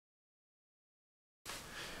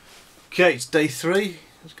Okay, it's day 3.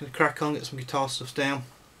 Just going to crack on, get some guitar stuff down,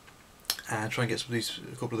 and try and get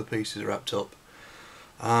a couple of the pieces wrapped up.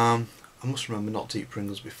 I must remember not to eat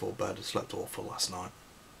Pringles before bed. I slept awful last night.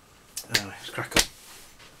 Anyway, let's crack on.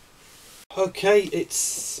 Okay,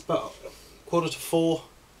 it's about 3:45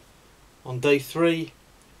 on day 3.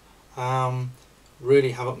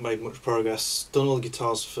 Really haven't made much progress. Done all the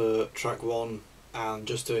guitars for track 1 and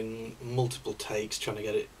just doing multiple takes trying to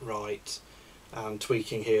get it right, and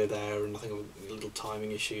tweaking here, there, and I think little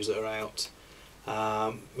timing issues that are out.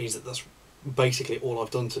 Means that that's basically all I've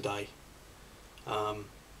done today.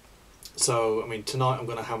 So I mean, tonight I'm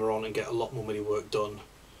going to hammer on and get a lot more MIDI work done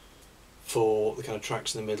for the kind of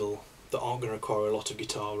tracks in the middle that aren't going to require a lot of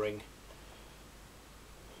guitaring.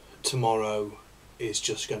 Tomorrow is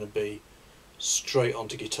just going to be straight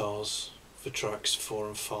onto guitars for tracks 4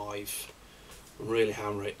 and 5. Really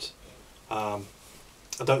hammer it. I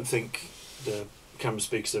don't think the camera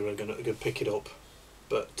speakers are going to pick it up,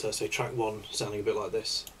 but say track 1 sounding a bit like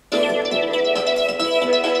this. A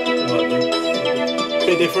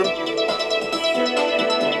bit different.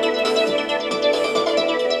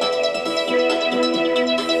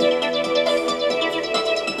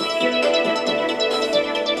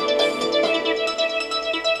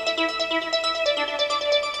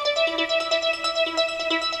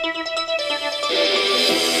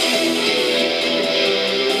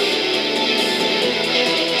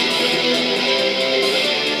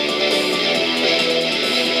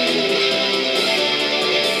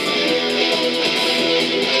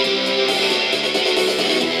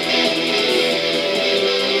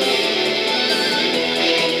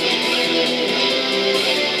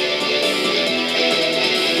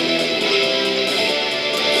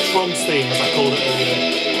 Theme, as I called it earlier.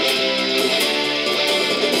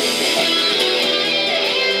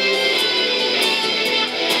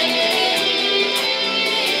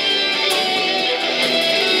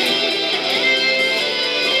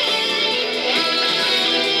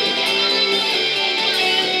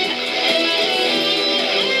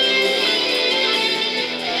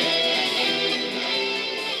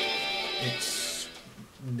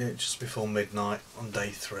 It's just before midnight on day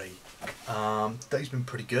 3. Day's been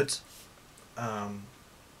pretty good.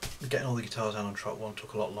 Getting all the guitars down on track 1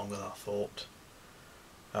 took a lot longer than I thought.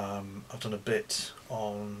 I've done a bit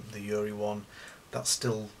on the Yuri one. That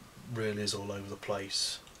still really is all over the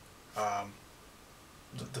place.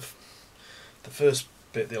 The first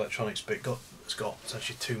bit, the electronics bit, has got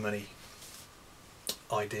essentially too many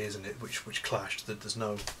ideas in it which clashed. There's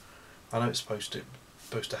no, I know it's supposed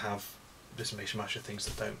to have this mishmash of things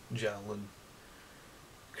that don't gel and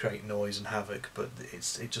create noise and havoc, but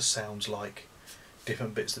it just sounds like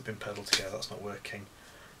different bits that have been pedalled together. That's not working.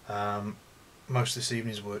 Most of this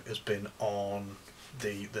evening's work has been on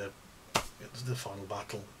the final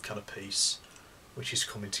battle kind of piece, which is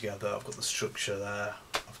coming together. I've got the structure there.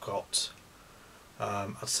 I've got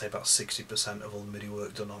I'd say about 60% of all the MIDI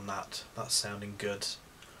work done on that. That's sounding good.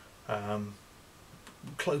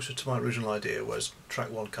 Closer to my original idea, whereas track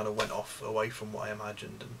 1 kind of went off away from what I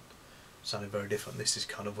imagined and sounded very different. This is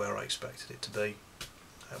kind of where I expected it to be,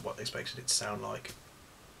 what I expected it to sound like.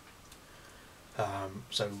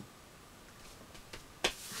 So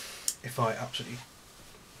if I absolutely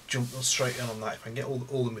jump straight in on that, if I can get all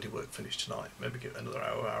the MIDI work finished tonight, maybe give it another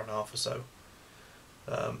hour and a half or so,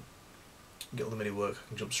 get all the MIDI work, I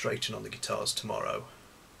can jump straight in on the guitars tomorrow.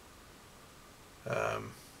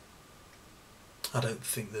 I don't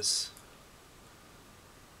think there's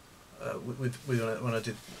when I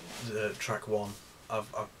did the track 1, I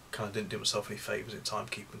kind of didn't do myself any favours in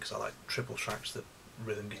timekeeping, because I like triple tracked the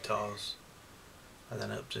rhythm guitars and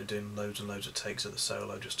then up to doing loads and loads of takes of the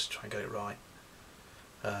solo just to try and get it right.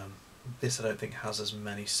 This I don't think has as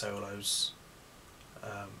many solos,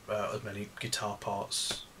 as many guitar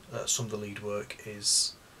parts. Some of the lead work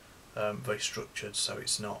is very structured, so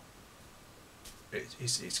it's not.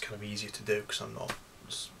 It's kind of easier to do because I'm not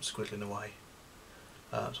squiddling away.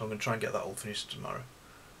 So I'm going to try and get that all finished tomorrow.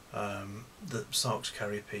 The Sark's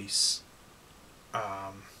carrier piece,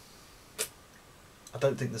 I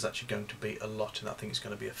don't think there's actually going to be a lot in that. I think it's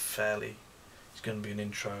going to be it's going to be an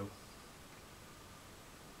intro,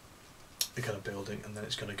 a kind of building, and then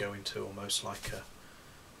it's going to go into almost like a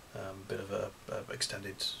bit of a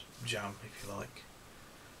extended jam, if you like,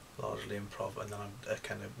 largely improv, and then I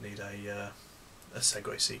kind of need a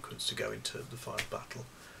segue sequence to go into the final battle.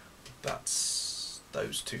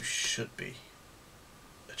 Those two should be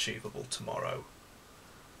achievable tomorrow.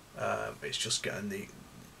 It's just getting the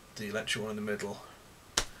electric one in the middle,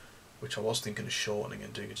 which I was thinking of shortening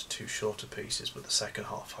and doing into 2 shorter pieces, but the second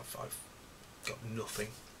half I've got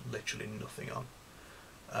nothing, literally nothing on.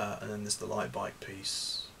 And then there's the light bike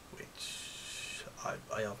piece, which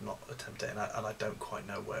I have not attempted, and I don't quite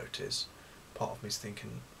know where it is. Part of me is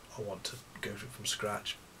thinking I want to go from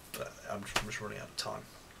scratch, but I'm just running out of time.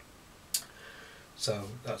 So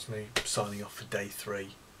that's me signing off for day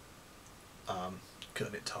 3,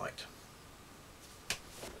 cutting it tight.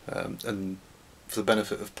 And for the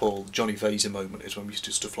benefit of Paul, Johnny Vaser moment is when we used to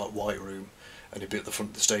do stuff like White Room, and he'd be at the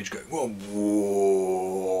front of the stage going, whoa,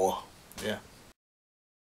 whoa. Yeah.